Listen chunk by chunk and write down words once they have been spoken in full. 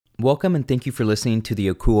Welcome and thank you for listening to the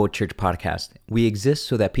Akuo Church podcast. We exist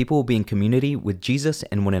so that people will be in community with Jesus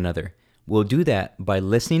and one another. We'll do that by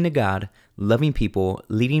listening to God, loving people,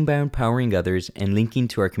 leading by empowering others, and linking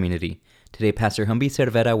to our community. Today, Pastor Humby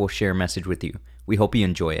Cervera will share a message with you. We hope you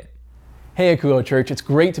enjoy it. Hey Akuo Church, it's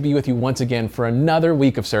great to be with you once again for another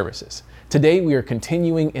week of services. Today we are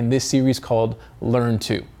continuing in this series called Learn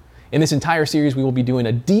To. In this entire series we will be doing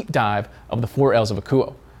a deep dive of the 4 L's of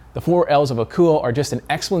Akuo. The 4 L's of Akuo are just an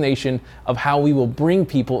explanation of how we will bring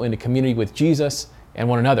people into community with Jesus and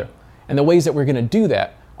one another. And the ways that we're going to do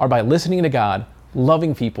that are by listening to God,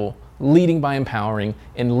 loving people, leading by empowering,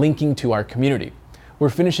 and linking to our community. We're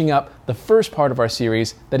finishing up the first part of our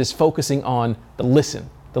series that is focusing on the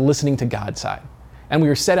listening to God side. And we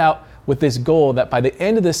were set out with this goal that by the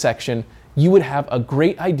end of this section, you would have a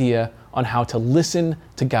great idea on how to listen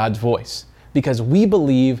to God's voice, because we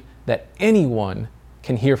believe that anyone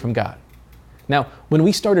can hear from God. Now, when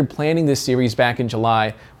we started planning this series back in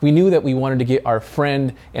July, we knew that we wanted to get our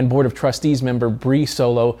friend and Board of Trustees member Bree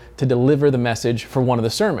Solo to deliver the message for one of the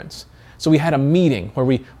sermons. So we had a meeting where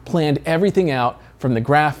we planned everything out, from the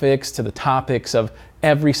graphics to the topics of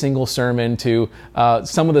every single sermon to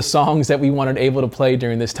some of the songs that we wanted able to play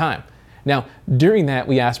during this time. Now, during that,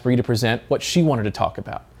 we asked Bree to present what she wanted to talk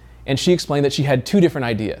about. And she explained that she had 2 different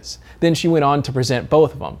ideas. Then she went on to present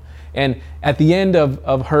both of them. And at the end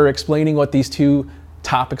of her explaining what these 2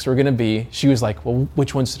 topics were going to be, she was like, well,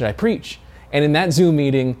 which ones did I preach? And in that Zoom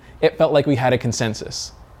meeting, it felt like we had a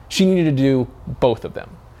consensus. She needed to do both of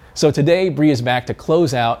them. So today, Bree is back to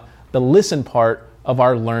close out the listen part of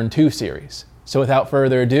our Learn To series. So without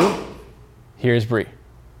further ado, here's Bree.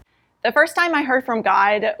 The first time I heard from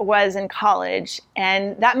God was in college,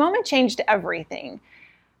 and that moment changed everything.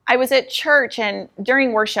 I was at church, and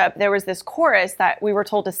during worship, there was this chorus that we were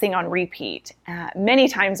told to sing on repeat many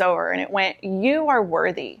times over, and it went, "You are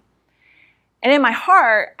worthy." And in my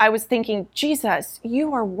heart, I was thinking, Jesus,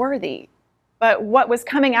 you are worthy. But what was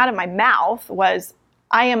coming out of my mouth was,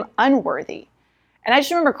 I am unworthy. And I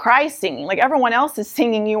just remember Christ singing, like everyone else is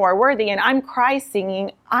singing, "You are worthy," and I'm Christ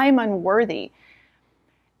singing, "I'm unworthy."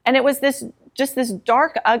 And it was this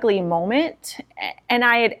dark, ugly moment. And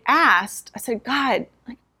I had asked, I said, God,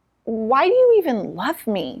 why do you even love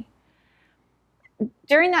me?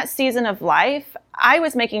 During that season of life, I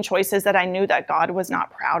was making choices that I knew that God was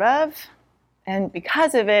not proud of. And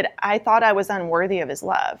because of it, I thought I was unworthy of his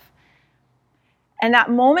love. And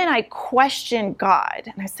that moment I questioned God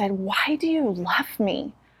and I said, why do you love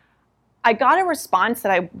me? I got a response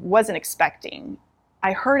that I wasn't expecting.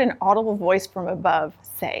 I heard an audible voice from above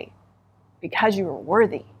say, because you are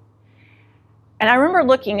worthy. And I remember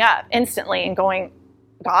looking up instantly and going,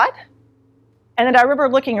 God? And then I remember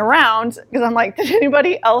looking around because I'm like, did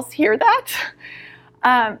anybody else hear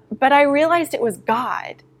that? But I realized it was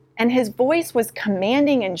God, and his voice was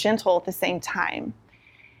commanding and gentle at the same time.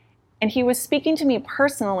 And he was speaking to me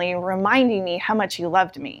personally, reminding me how much he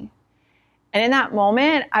loved me. And in that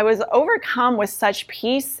moment, I was overcome with such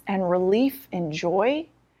peace and relief and joy.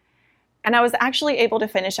 And I was actually able to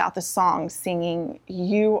finish out the song singing,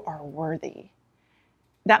 "You are worthy."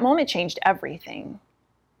 That moment changed everything.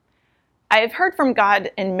 I have heard from God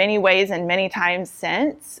in many ways and many times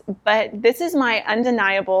since, but this is my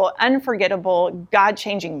undeniable, unforgettable,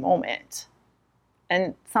 God-changing moment.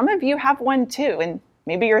 And some of you have one too, and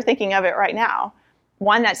maybe you're thinking of it right now.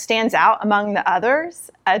 One that stands out among the others,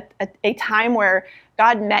 a time where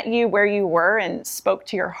God met you where you were and spoke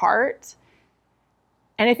to your heart.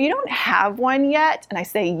 And if you don't have one yet, and I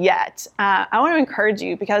say yet, I want to encourage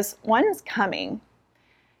you because one is coming.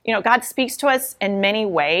 You know, God speaks to us in many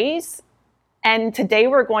ways, and today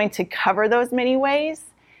we're going to cover those many ways,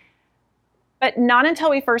 but not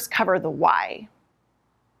until we first cover the why.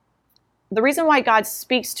 The reason why God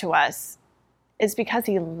speaks to us is because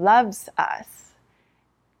he loves us,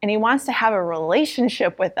 and he wants to have a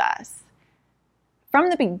relationship with us.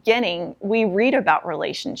 From the beginning, we read about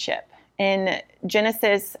relationship in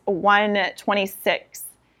Genesis 1:26,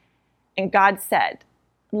 and God said,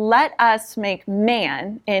 "Let us make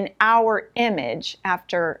man in our image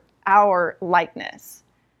after our likeness."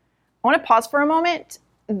 I want to pause for a moment.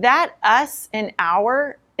 That us and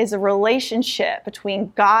our is a relationship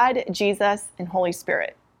between God, Jesus, and Holy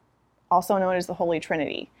Spirit, also known as the Holy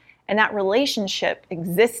Trinity. And that relationship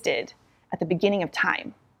existed at the beginning of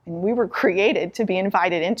time, and we were created to be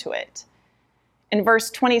invited into it. In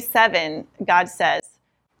verse 27, God says,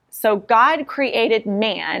 "So God created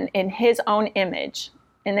man in his own image.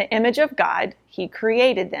 In the image of God, he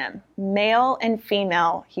created them. Male and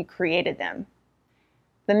female, he created them."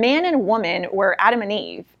 The man and woman were Adam and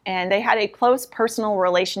Eve, and they had a close personal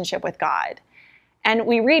relationship with God. And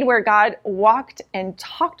we read where God walked and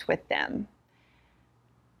talked with them.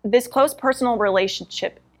 This close personal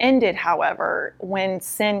relationship ended, however, when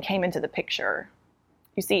sin came into the picture.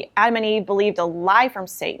 You see, Adam and Eve believed a lie from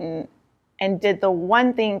Satan and did the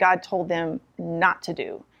one thing God told them not to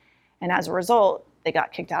do. And as a result, they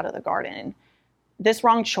got kicked out of the garden. This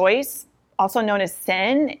wrong choice, also known as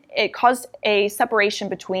sin, it caused a separation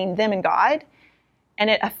between them and God, and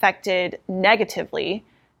it affected negatively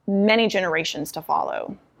many generations to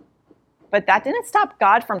follow. But that didn't stop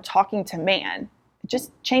God from talking to man. It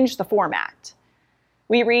just changed the format.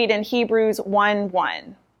 We read in Hebrews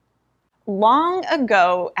 1:1, "Long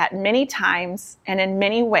ago, at many times and in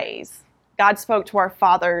many ways, God spoke to our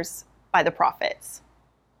fathers by the prophets."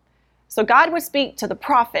 So God would speak to the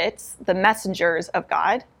prophets, the messengers of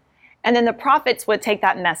God, and then the prophets would take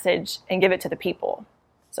that message and give it to the people.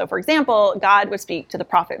 So for example, God would speak to the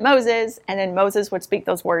prophet Moses, and then Moses would speak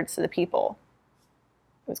those words to the people.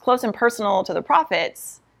 It was close and personal to the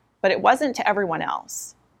prophets, but it wasn't to everyone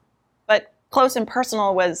else. But close and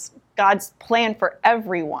personal was God's plan for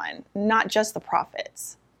everyone, not just the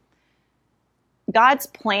prophets. God's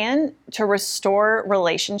plan to restore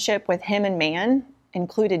relationship with him and man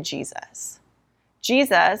included Jesus.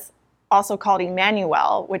 Jesus, also called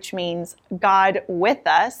Emmanuel, which means God with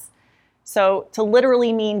us. So to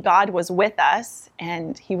literally mean God was with us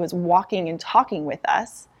and he was walking and talking with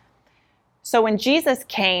us. So when Jesus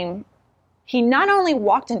came, he not only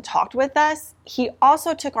walked and talked with us, he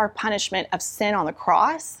also took our punishment of sin on the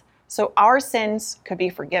cross so our sins could be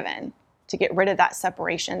forgiven, to get rid of that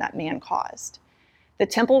separation that man caused. The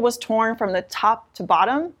temple was torn from the top to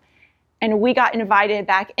bottom, and we got invited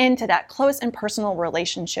back into that close and personal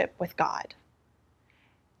relationship with God.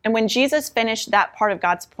 And when Jesus finished that part of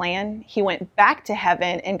God's plan, he went back to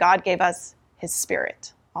heaven and God gave us his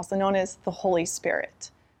Spirit, also known as the Holy Spirit,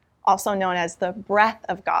 also known as the breath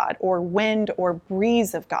of God or wind or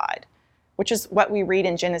breeze of God, which is what we read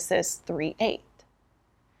in Genesis 3:8.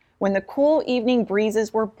 When the cool evening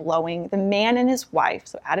breezes were blowing, the man and his wife,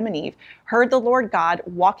 so Adam and Eve, heard the Lord God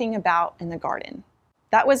walking about in the garden.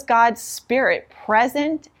 That was God's Spirit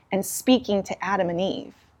present and speaking to Adam and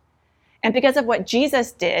Eve. And because of what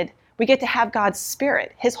Jesus did, we get to have God's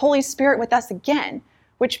Spirit, his Holy Spirit with us again,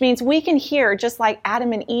 which means we can hear just like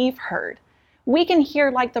Adam and Eve heard. We can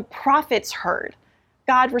hear like the prophets heard.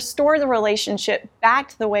 God restored the relationship back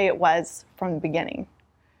to the way it was from the beginning.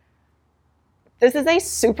 This is a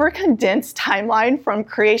super condensed timeline from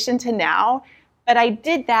creation to now, but I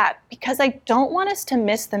did that because I don't want us to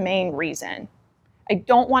miss the main reason. I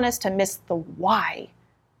don't want us to miss the why.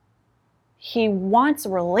 He wants a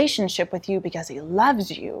relationship with you because he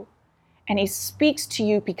loves you, and he speaks to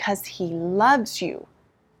you because he loves you,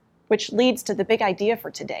 which leads to the big idea for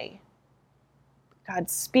today. God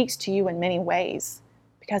speaks to you in many ways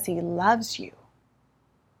because he loves you.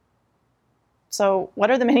 So, what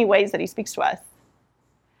are the many ways that he speaks to us?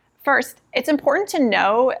 First, it's important to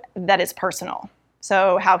know that it's personal.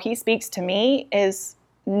 So, how he speaks to me is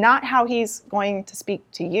not how he's going to speak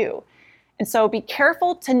to you. And so be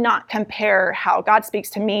careful to not compare how God speaks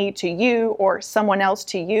to me to you or someone else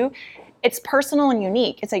to you. It's personal and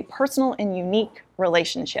unique. It's a personal and unique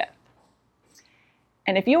relationship.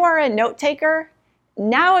 And if you are a note taker,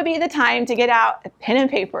 now would be the time to get out a pen and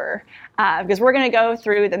paper because we're going to go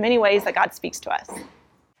through the many ways that God speaks to us.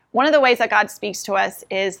 One of the ways that God speaks to us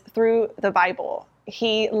is through the Bible.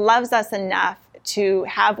 He loves us enough to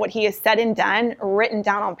have what he has said and done written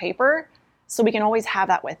down on paper so we can always have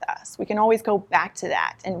that with us. We can always go back to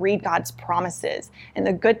that and read God's promises and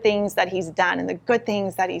the good things that he's done and the good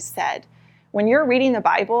things that he's said. When you're reading the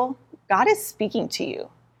Bible, God is speaking to you.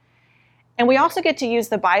 And we also get to use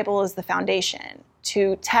the Bible as the foundation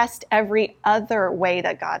to test every other way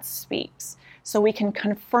that God speaks, so we can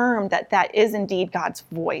confirm that that is indeed God's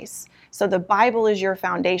voice. So the Bible is your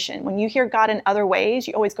foundation. When you hear God in other ways,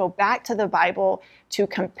 you always go back to the Bible to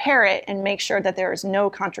compare it and make sure that there is no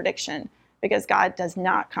contradiction, because God does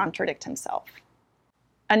not contradict himself.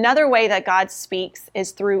 Another way that God speaks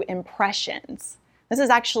is through impressions. This is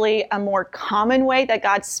actually a more common way that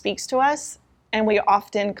God speaks to us, and we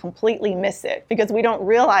often completely miss it because we don't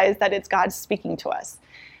realize that it's God speaking to us.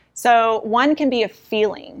 So one can be a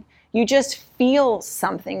feeling. You just feel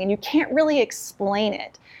something and you can't really explain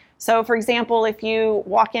it. So for example, if you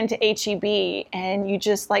walk into HEB and you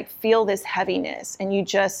just feel this heaviness and you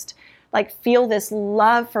just feel this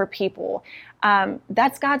love for people,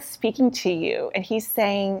 that's God speaking to you. And he's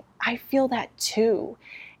saying, I feel that too.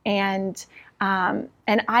 And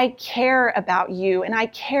I care about you and I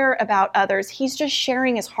care about others. He's just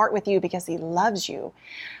sharing his heart with you because he loves you.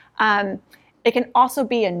 It can also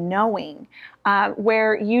be a knowing,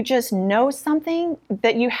 where you just know something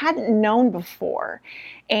that you hadn't known before.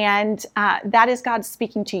 And that is God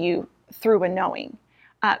speaking to you through a knowing.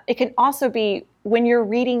 It can also be when you're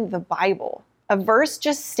reading the Bible. A verse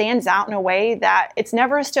just stands out in a way that it's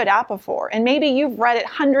never stood out before. And maybe you've read it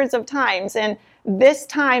hundreds of times, and this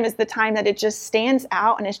time is the time that it just stands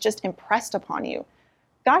out and it's just impressed upon you.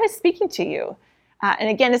 God is speaking to you. And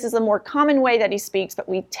again, this is a more common way that he speaks, but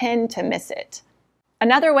we tend to miss it.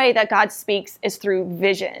 Another way that God speaks is through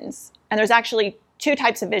visions. And there's actually two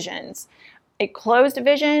types of visions, a closed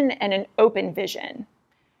vision and an open vision.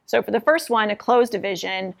 So for the first one, a closed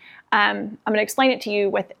vision, I'm going to explain it to you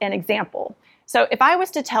with an example. So if I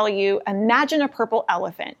was to tell you, imagine a purple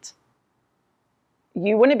elephant.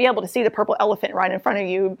 You wouldn't be able to see the purple elephant right in front of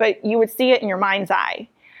you, but you would see it in your mind's eye.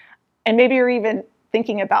 And maybe you're even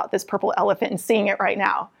thinking about this purple elephant and seeing it right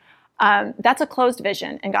now. That's a closed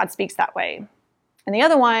vision, and God speaks that way. And the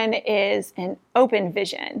other one is an open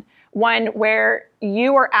vision, one where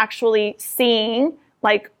you are actually seeing,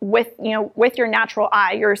 like with your natural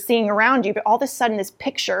eye, you're seeing around you, but all of a sudden this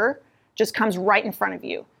picture just comes right in front of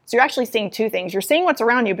you. So you're actually seeing two things. You're seeing what's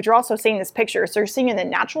around you, but you're also seeing this picture. So you're seeing in the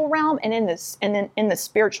natural realm and then in the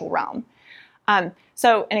spiritual realm.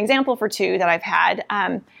 So an example for two that I've had,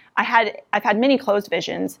 I've had many closed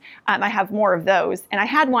visions. I have more of those. And I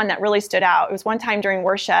had one that really stood out. It was one time during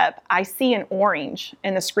worship, I see an orange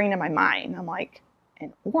in the screen of my mind. I'm like,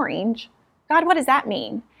 an orange? God, what does that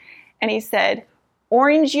mean? And he said,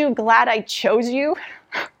 orange you, glad I chose you.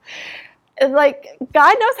 Like,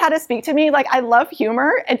 God knows how to speak to me. Like, I love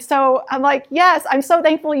humor. And so I'm like, yes, I'm so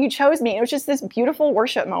thankful you chose me. It was just this beautiful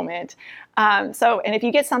worship moment. And if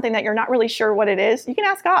you get something that you're not really sure what it is, you can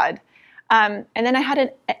ask God. And then I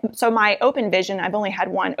had my open vision, I've only had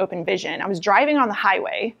one open vision. I was driving on the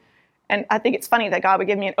highway, and I think it's funny that God would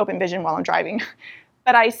give me an open vision while I'm driving.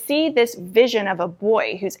 But I see this vision of a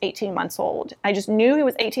boy who's 18 months old. I just knew he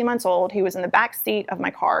was 18 months old. He was in the back seat of my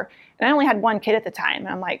car, and I only had one kid at the time. And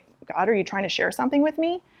I'm like, God, are you trying to share something with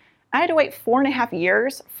me? I had to wait 4.5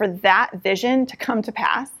 years for that vision to come to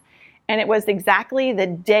pass. And it was exactly the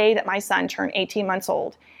day that my son turned 18 months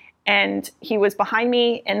old. And he was behind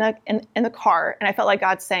me in the car, and I felt like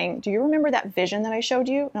God saying, do you remember that vision that I showed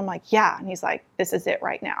you? And I'm like, yeah. And he's like, this is it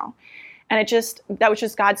right now. And that was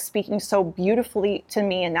just God speaking so beautifully to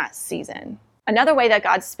me in that season. Another way that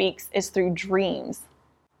God speaks is through dreams.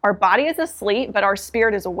 Our body is asleep, but our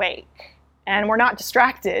spirit is awake, and we're not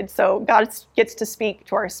distracted. So God gets to speak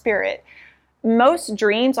to our spirit. Most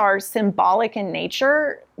dreams are symbolic in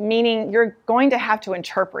nature, meaning you're going to have to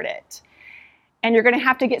interpret it. And you're going to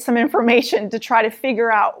have to get some information to try to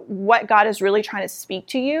figure out what God is really trying to speak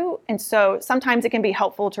to you. And so sometimes it can be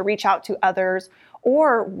helpful to reach out to others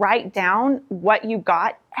or write down what you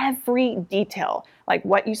got, every detail, like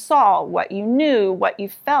what you saw, what you knew, what you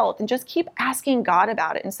felt, and just keep asking God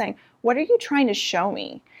about it and saying, what are you trying to show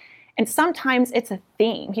me? And sometimes it's a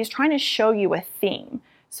theme. He's trying to show you a theme.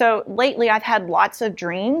 So lately I've had lots of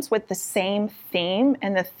dreams with the same theme,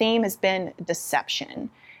 and the theme has been deception.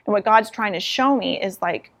 And what God's trying to show me is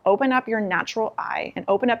like, open up your natural eye and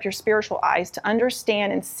open up your spiritual eyes to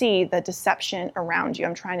understand and see the deception around you.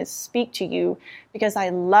 I'm trying to speak to you because I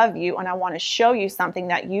love you and I want to show you something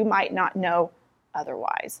that you might not know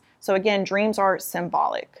otherwise. So again, dreams are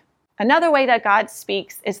symbolic. Another way that God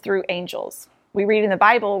speaks is through angels. We read in the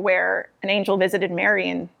Bible where an angel visited Mary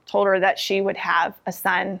and told her that she would have a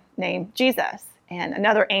son named Jesus. And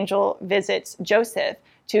another angel visits Joseph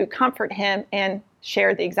to comfort him and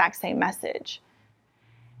share the exact same message.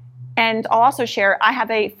 And I'll also share, I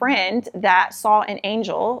have a friend that saw an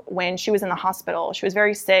angel when she was in the hospital. She was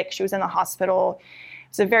very sick. She was in the hospital. It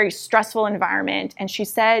was a very stressful environment. And she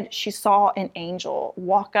said she saw an angel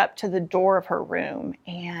walk up to the door of her room.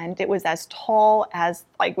 And it was as tall as,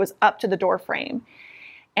 was up to the door frame.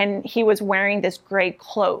 And he was wearing this gray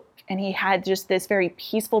cloak. And he had just this very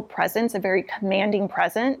peaceful presence, a very commanding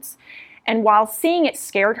presence. And while seeing it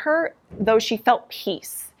scared her, though she felt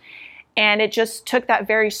peace. And it just took that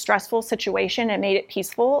very stressful situation and made it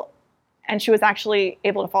peaceful. And she was actually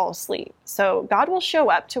able to fall asleep. So God will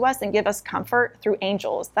show up to us and give us comfort through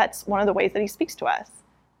angels. That's one of the ways that he speaks to us.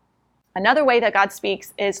 Another way that God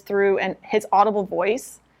speaks is through his audible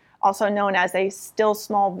voice, also known as a still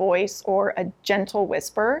small voice or a gentle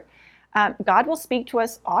whisper. God will speak to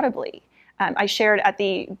us audibly. I shared at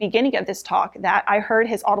the beginning of this talk that I heard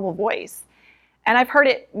his audible voice, and I've heard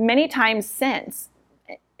it many times since,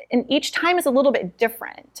 and each time is a little bit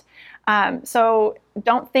different. So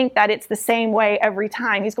don't think that it's the same way every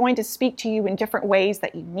time. He's going to speak to you in different ways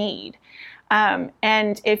that you need.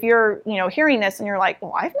 And if you're, hearing this and you're like,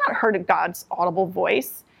 well, I've not heard of God's audible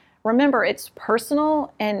voice. Remember, it's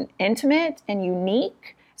personal and intimate and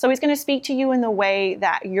unique. So he's going to speak to you in the way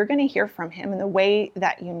that you're going to hear from him, in the way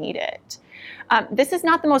that you need it. This is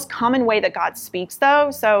not the most common way that God speaks,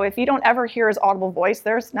 though. So if you don't ever hear his audible voice,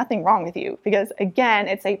 there's nothing wrong with you. Because again,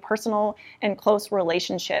 it's a personal and close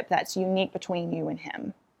relationship that's unique between you and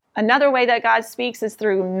him. Another way that God speaks is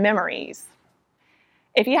through memories.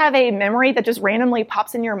 If you have a memory that just randomly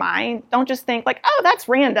pops in your mind, don't just think like, oh, that's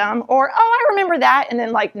random, or, oh, I remember that, and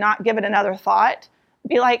then like not give it another thought.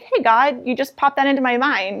 Be like, hey, God, you just popped that into my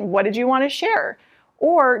mind. What did you want to share?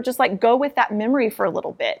 Or just like go with that memory for a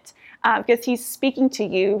little bit because he's speaking to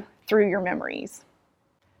you through your memories.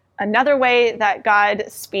 Another way that God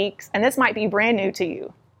speaks, and this might be brand new to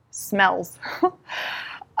you, smells.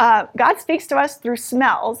 God speaks to us through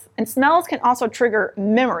smells, and smells can also trigger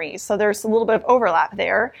memories. So there's a little bit of overlap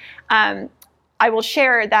there. I will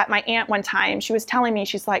share that my aunt one time, she was telling me,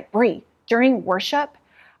 she's like, Bree, during worship,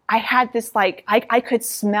 I had this I could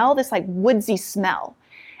smell this like woodsy smell.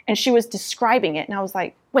 And she was describing it. And I was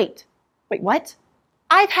like, wait, what?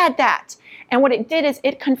 I've had that. And what it did is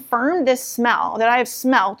it confirmed this smell that I have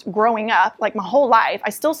smelt growing up, like my whole life. I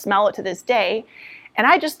still smell it to this day. And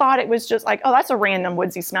I just thought it was just like, oh, that's a random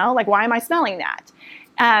woodsy smell. Like, why am I smelling that?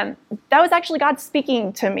 That was actually God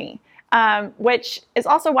speaking to me, which is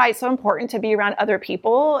also why it's so important to be around other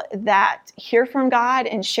people that hear from God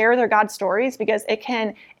and share their God stories, because it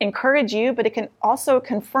can encourage you, but it can also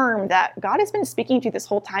confirm that God has been speaking to you this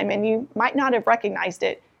whole time and you might not have recognized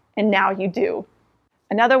it, and now you do.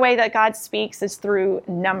 Another way that God speaks is through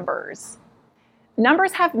numbers.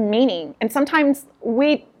 Numbers have meaning, and sometimes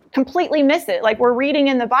we completely miss it. Like we're reading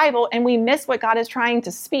in the Bible and we miss what God is trying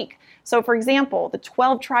to speak. So for example, the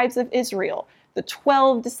 12 tribes of Israel, the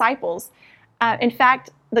 12 disciples. In fact,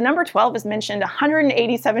 the number 12 is mentioned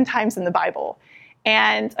 187 times in the Bible.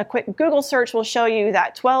 And a quick Google search will show you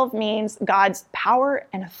that 12 means God's power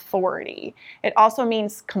and authority. It also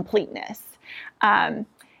means completeness.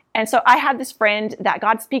 And so I have this friend that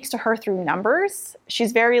God speaks to her through numbers.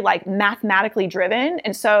 She's very mathematically driven.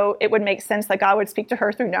 And so it would make sense that God would speak to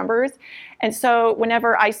her through numbers. And so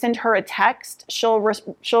whenever I send her a text, she'll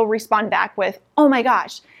respond back with, oh my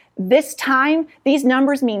gosh, this time, these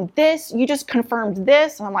numbers mean this. You just confirmed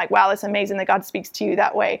this. And I'm like, wow, that's amazing that God speaks to you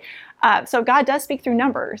that way. So God does speak through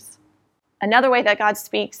numbers. Another way that God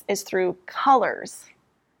speaks is through colors.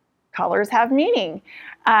 Colors have meaning.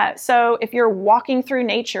 So if you're walking through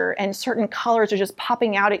nature and certain colors are just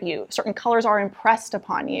popping out at you, certain colors are impressed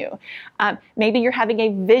upon you. Maybe you're having a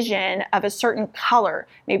vision of a certain color.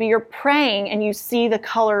 Maybe you're praying and you see the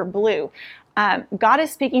color blue. God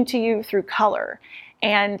is speaking to you through color.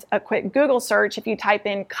 And a quick Google search, if you type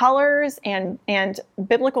in colors and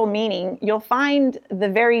biblical meaning, you'll find the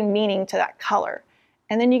very meaning to that color.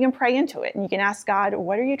 And then you can pray into it and you can ask God,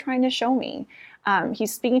 what are you trying to show me?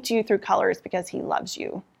 He's speaking to you through colors because he loves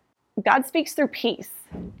you. God speaks through peace.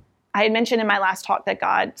 I had mentioned in my last talk that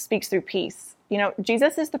God speaks through peace.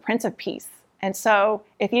 Jesus is the Prince of Peace. And so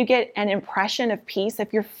if you get an impression of peace,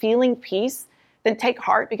 if you're feeling peace, then take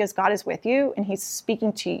heart because God is with you and he's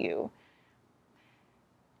speaking to you.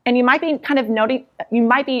 And you might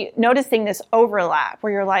be noticing this overlap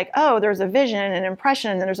where you're like, oh, there's a vision, an impression,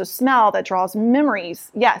 and there's a smell that draws memories.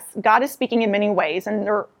 Yes, God is speaking in many ways, and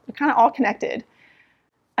they're kind of all connected.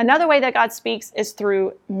 Another way that God speaks is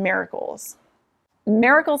through miracles.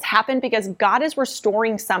 Miracles happen because God is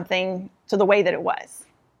restoring something to the way that it was.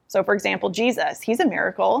 So for example, Jesus, he's a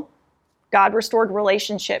miracle. God restored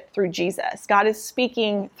relationship through Jesus. God is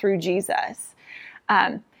speaking through Jesus.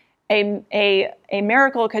 A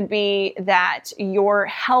miracle could be that your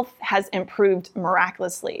health has improved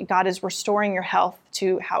miraculously. God is restoring your health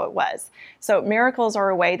to how it was. So miracles are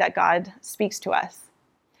a way that God speaks to us.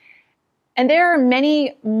 And there are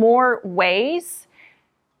many more ways,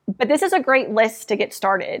 but this is a great list to get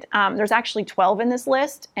started. There's actually 12 in this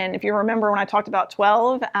list. And if you remember when I talked about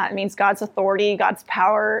 12, it means God's authority, God's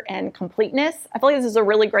power, and completeness. I feel like this is a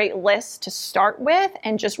really great list to start with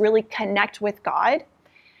and just really connect with God.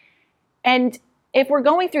 And if we're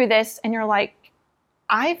going through this and you're like,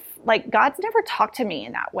 God's never talked to me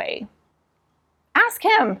in that way, ask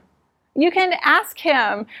him. You can ask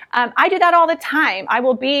him. I do that all the time. I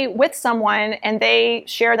will be with someone and they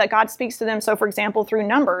share that God speaks to them. So for example, through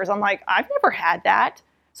numbers, I'm like, I've never had that.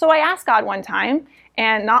 So I asked God one time,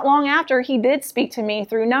 and not long after, he did speak to me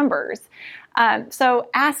through numbers. So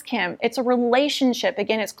ask him. It's a relationship.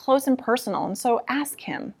 Again, it's close and personal. And so ask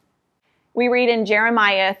him. We read in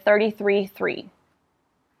Jeremiah 33:3,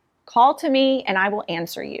 "Call to me and I will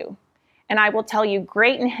answer you, and I will tell you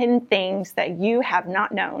great and hidden things that you have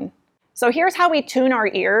not known. So here's how we tune our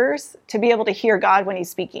ears to be able to hear God when he's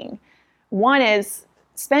speaking. One is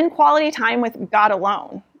spend quality time with God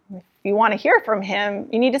alone. If you want to hear from him,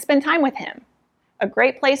 you need to spend time with him. A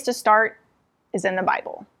great place to start is in the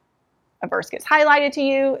Bible. A verse gets highlighted to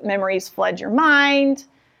you, memories flood your mind.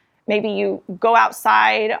 Maybe you go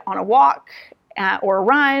outside on a walk or a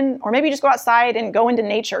run, or maybe you just go outside and go into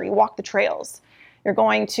nature. You walk the trails. You're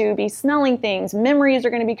going to be smelling things. Memories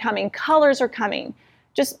are going to be coming. Colors are coming.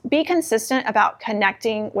 Just be consistent about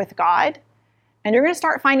connecting with God, and you're going to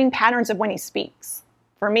start finding patterns of when he speaks.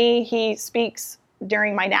 For me, he speaks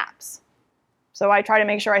during my naps. So I try to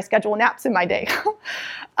make sure I schedule naps in my day.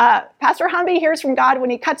 Pastor Humby hears from God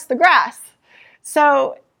when he cuts the grass.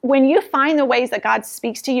 So when you find the ways that God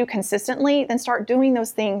speaks to you consistently, then start doing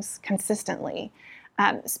those things consistently.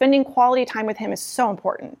 Spending quality time with him is so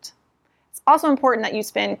important. It's also important that you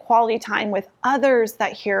spend quality time with others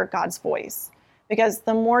that hear God's voice, because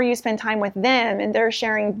the more you spend time with them and they're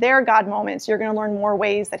sharing their God moments, you're going to learn more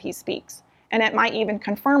ways that he speaks. And it might even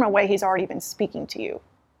confirm a way he's already been speaking to you.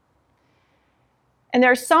 And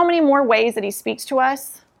there are so many more ways that he speaks to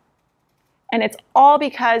us, and it's all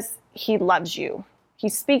because he loves you. He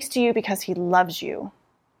speaks to you because he loves you.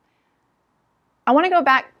 I want to go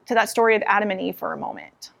back to that story of Adam and Eve for a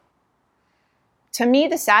moment. To me,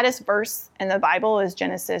 the saddest verse in the Bible is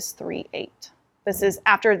Genesis 3:8. This is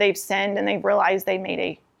after they've sinned and they've realized they made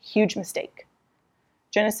a huge mistake.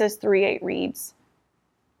 Genesis 3:8 reads,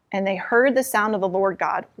 "And they heard the sound of the Lord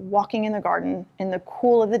God walking in the garden in the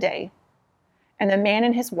cool of the day, and the man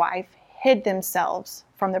and his wife hid themselves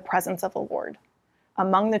from the presence of the Lord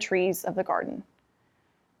among the trees of the garden.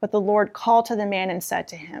 But the Lord called to the man and said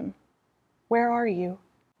to him, 'Where are you?'"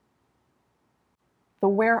 The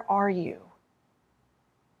 "where are you?"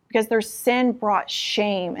 Because their sin brought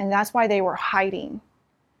shame, and that's why they were hiding.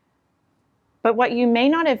 But what you may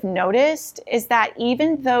not have noticed is that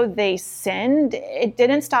even though they sinned, it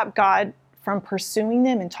didn't stop God from pursuing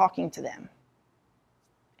them and talking to them.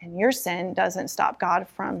 And your sin doesn't stop God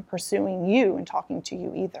from pursuing you and talking to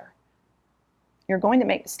you either. You're going to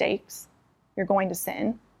make mistakes. You're going to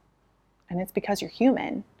sin. And it's because you're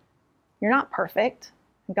human. You're not perfect.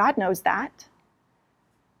 And God knows that.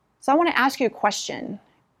 So I want to ask you a question.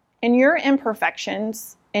 In your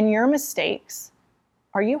imperfections, in your mistakes,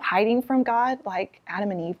 are you hiding from God like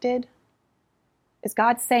Adam and Eve did? Is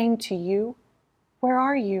God saying to you, "Where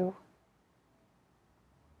are you?"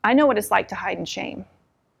 I know what it's like to hide in shame,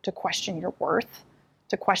 to question your worth,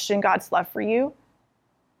 to question God's love for you.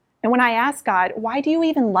 And when I asked God, "Why do you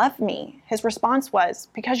even love me?" his response was,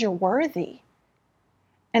 "Because you're worthy."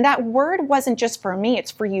 And that word wasn't just for me,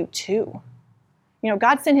 it's for you too. You know,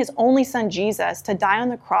 God sent his only son, Jesus, to die on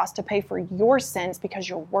the cross to pay for your sins because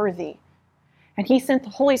you're worthy. And he sent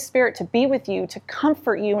the Holy Spirit to be with you, to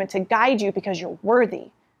comfort you, and to guide you because you're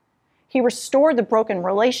worthy. He restored the broken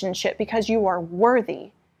relationship because you are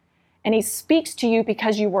worthy. And he speaks to you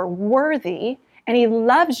because you are worthy, and he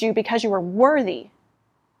loves you because you are worthy.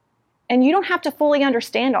 And you don't have to fully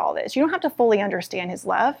understand all this. You don't have to fully understand his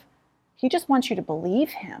love. He just wants you to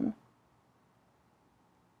believe him.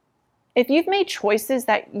 If you've made choices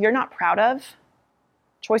that you're not proud of,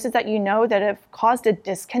 choices that you know that have caused a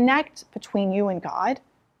disconnect between you and God,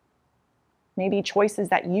 maybe choices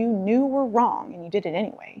that you knew were wrong and you did it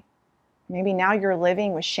anyway. Maybe now you're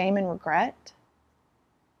living with shame and regret.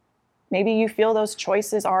 Maybe you feel those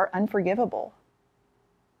choices are unforgivable,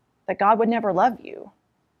 that God would never love you,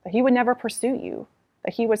 that he would never pursue you,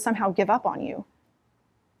 that he would somehow give up on you.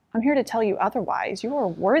 I'm here to tell you otherwise. You are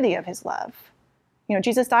worthy of his love. You know,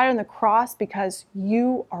 Jesus died on the cross because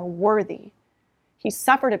you are worthy. He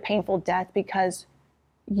suffered a painful death because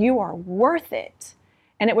you are worth it.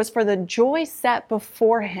 And it was for the joy set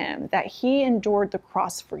before him that he endured the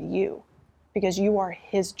cross for you, because you are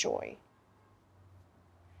his joy.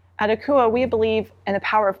 At Akua, we believe in the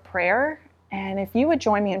power of prayer. And if you would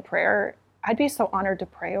join me in prayer, I'd be so honored to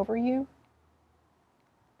pray over you.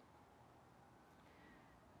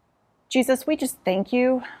 Jesus, we just thank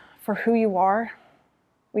you for who you are.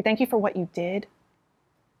 We thank you for what you did.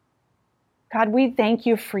 God, we thank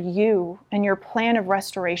you for you and your plan of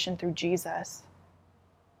restoration through Jesus.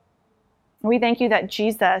 We thank you that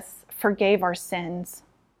Jesus forgave our sins.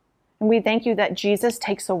 And we thank you that Jesus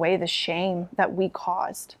takes away the shame that we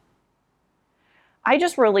caused. I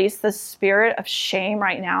just release the spirit of shame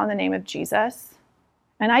right now in the name of Jesus.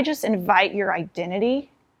 And I just invite your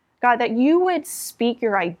identity, God, that you would speak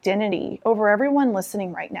your identity over everyone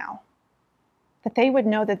listening right now. That they would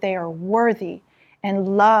know that they are worthy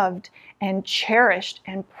and loved and cherished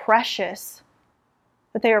and precious.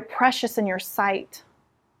 that they are precious in your sight,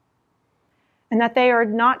 and that they are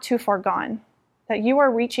not too far gone, that you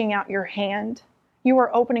are reaching out your hand, you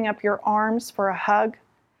are opening up your arms for a hug,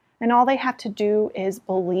 and all they have to do is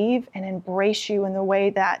believe and embrace you in the way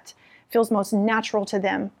that feels most natural to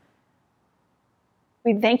them.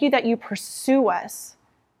 We thank you that you pursue us,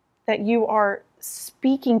 that you are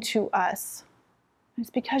speaking to us. It's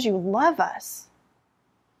because you love us.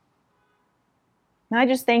 And I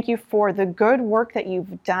just thank you for the good work that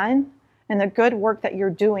you've done and the good work that you're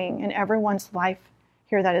doing in everyone's life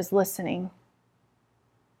here that is listening.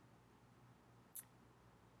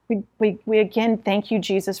 We again thank you,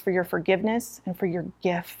 Jesus, for your forgiveness and for your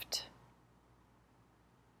gift.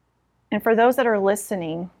 And for those that are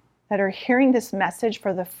listening, that are hearing this message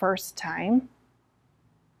for the first time,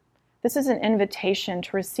 this is an invitation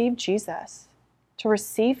to receive Jesus, to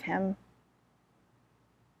receive him.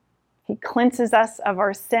 He cleanses us of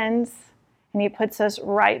our sins, and he puts us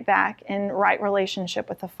right back in right relationship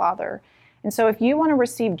with the Father. And so if you want to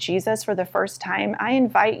receive Jesus for the first time, I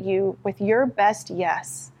invite you with your best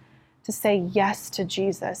yes to say yes to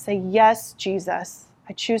Jesus. Say, yes, Jesus,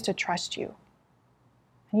 I choose to trust you.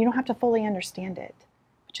 And you don't have to fully understand it,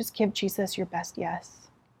 but just give Jesus your best yes.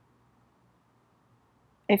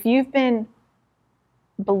 If you've been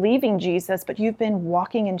believing Jesus, but you've been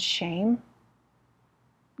walking in shame,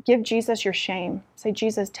 give Jesus your shame. Say,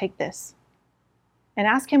 Jesus, take this. And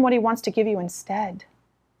ask him what he wants to give you instead.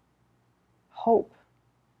 Hope,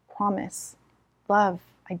 promise, love,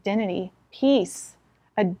 identity, peace,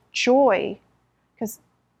 a joy, because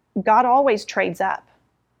God always trades up.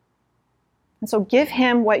 And so give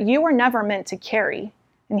him what you were never meant to carry,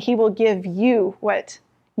 and he will give you what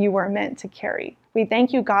you were meant to carry. We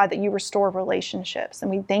thank you, God, that you restore relationships,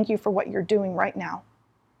 and we thank you for what you're doing right now.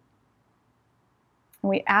 And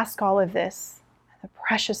we ask all of this in the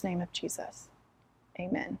precious name of Jesus.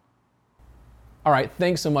 Amen. All right,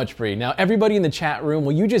 thanks so much, Bree. Now, everybody in the chat room,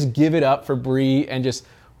 will you just give it up for Bree and just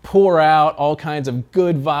pour out all kinds of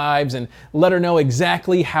good vibes and let her know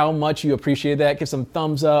exactly how much you appreciate that? Give some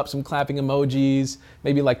thumbs up, some clapping emojis,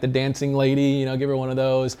 maybe like the dancing lady, give her one of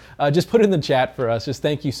those. Just put it in the chat for us. Just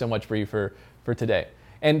thank you so much, Bree, for today.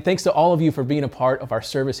 And thanks to all of you for being a part of our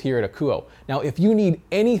service here at Akouo. Now, if you need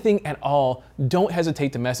anything at all, don't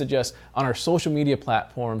hesitate to message us on our social media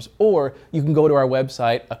platforms, or you can go to our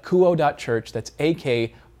website, akouo.church, that's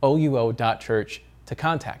akouo.church, to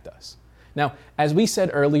contact us. Now, as we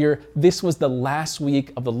said earlier, this was the last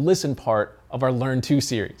week of the listen part of our Learn To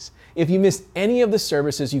series. If you missed any of the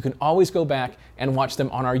services, you can always go back and watch them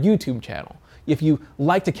on our YouTube channel. If you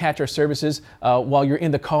like to catch our services while you're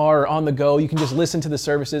in the car or on the go, you can just listen to the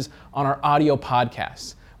services on our audio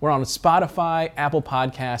podcasts. We're on Spotify, Apple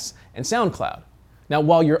Podcasts, and SoundCloud. Now,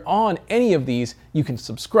 while you're on any of these, you can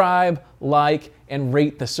subscribe, like, and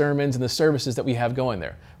rate the sermons and the services that we have going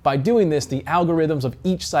there. By doing this, the algorithms of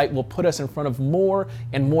each site will put us in front of more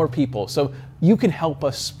and more people, so you can help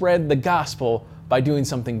us spread the gospel by doing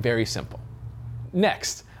something very simple.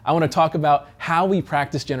 Next, I want to talk about how we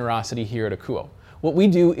practice generosity here at Akouo. What we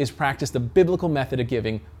do is practice the biblical method of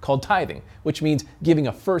giving called tithing, which means giving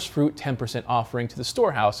a first fruit 10% offering to the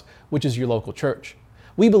storehouse, which is your local church.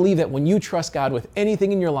 We believe that when you trust God with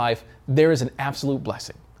anything in your life, there is an absolute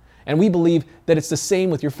blessing. And we believe that it's the same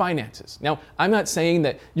with your finances. Now, I'm not saying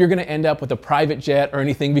that you're going to end up with a private jet or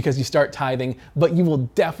anything because you start tithing, but you will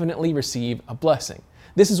definitely receive a blessing.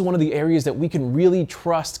 This is one of the areas that we can really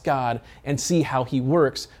trust God and see how he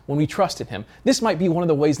works when we trust in him. This might be one of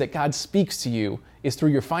the ways that God speaks to you is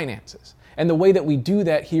through your finances. And the way that we do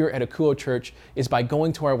that here at Akouo Church is by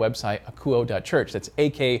going to our website, akouo.church. That's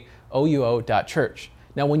akouo.church.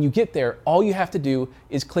 Now, when you get there, all you have to do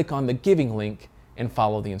is click on the giving link and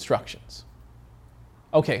follow the instructions.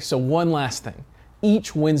 Okay, so one last thing.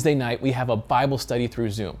 Each Wednesday night, we have a Bible study through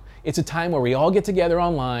Zoom. It's a time where we all get together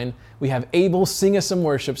online, we have Abel sing us some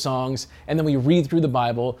worship songs, and then we read through the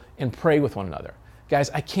Bible and pray with one another.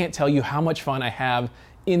 Guys, I can't tell you how much fun I have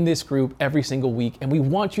in this group every single week, and we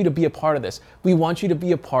want you to be a part of this. We want you to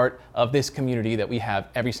be a part of this community that we have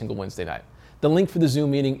every single Wednesday night. The link for the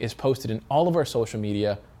Zoom meeting is posted in all of our social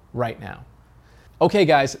media right now. Okay,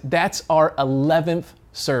 guys, that's our 11th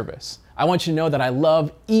service. I want you to know that I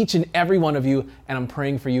love each and every one of you, and I'm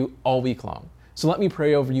praying for you all week long. So let me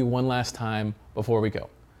pray over you one last time before we go.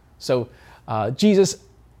 So, Jesus,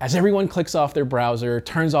 as everyone clicks off their browser,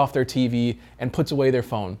 turns off their TV, and puts away their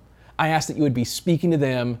phone, I ask that you would be speaking to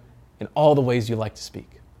them in all the ways you like to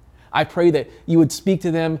speak. I pray that you would speak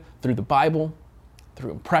to them through the Bible,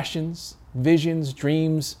 through impressions, visions,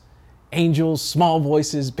 dreams, angels, small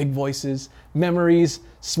voices, big voices, memories,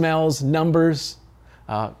 smells, numbers,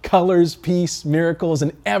 colors, peace, miracles,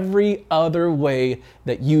 and every other way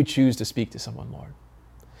that you choose to speak to someone, Lord.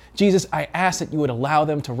 Jesus, I ask that you would allow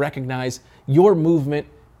them to recognize your movement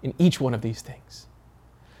in each one of these things.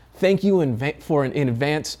 Thank you in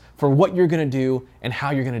advance for what you're going to do and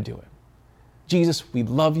how you're going to do it. Jesus, we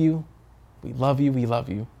love you. We love you. We love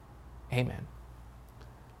you. Amen.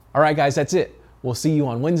 All right, guys, that's it. We'll see you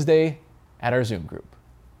on Wednesday at our Zoom group.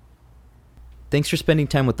 Thanks for spending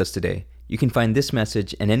time with us today. You can find this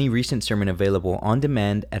message and any recent sermon available on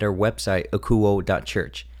demand at our website,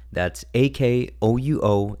 akuo.church. That's akouo.church.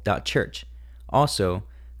 Also,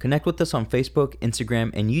 connect with us on Facebook,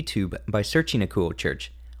 Instagram, and YouTube by searching Akuo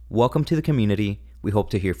Church. Welcome to the community. We hope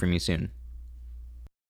to hear from you soon.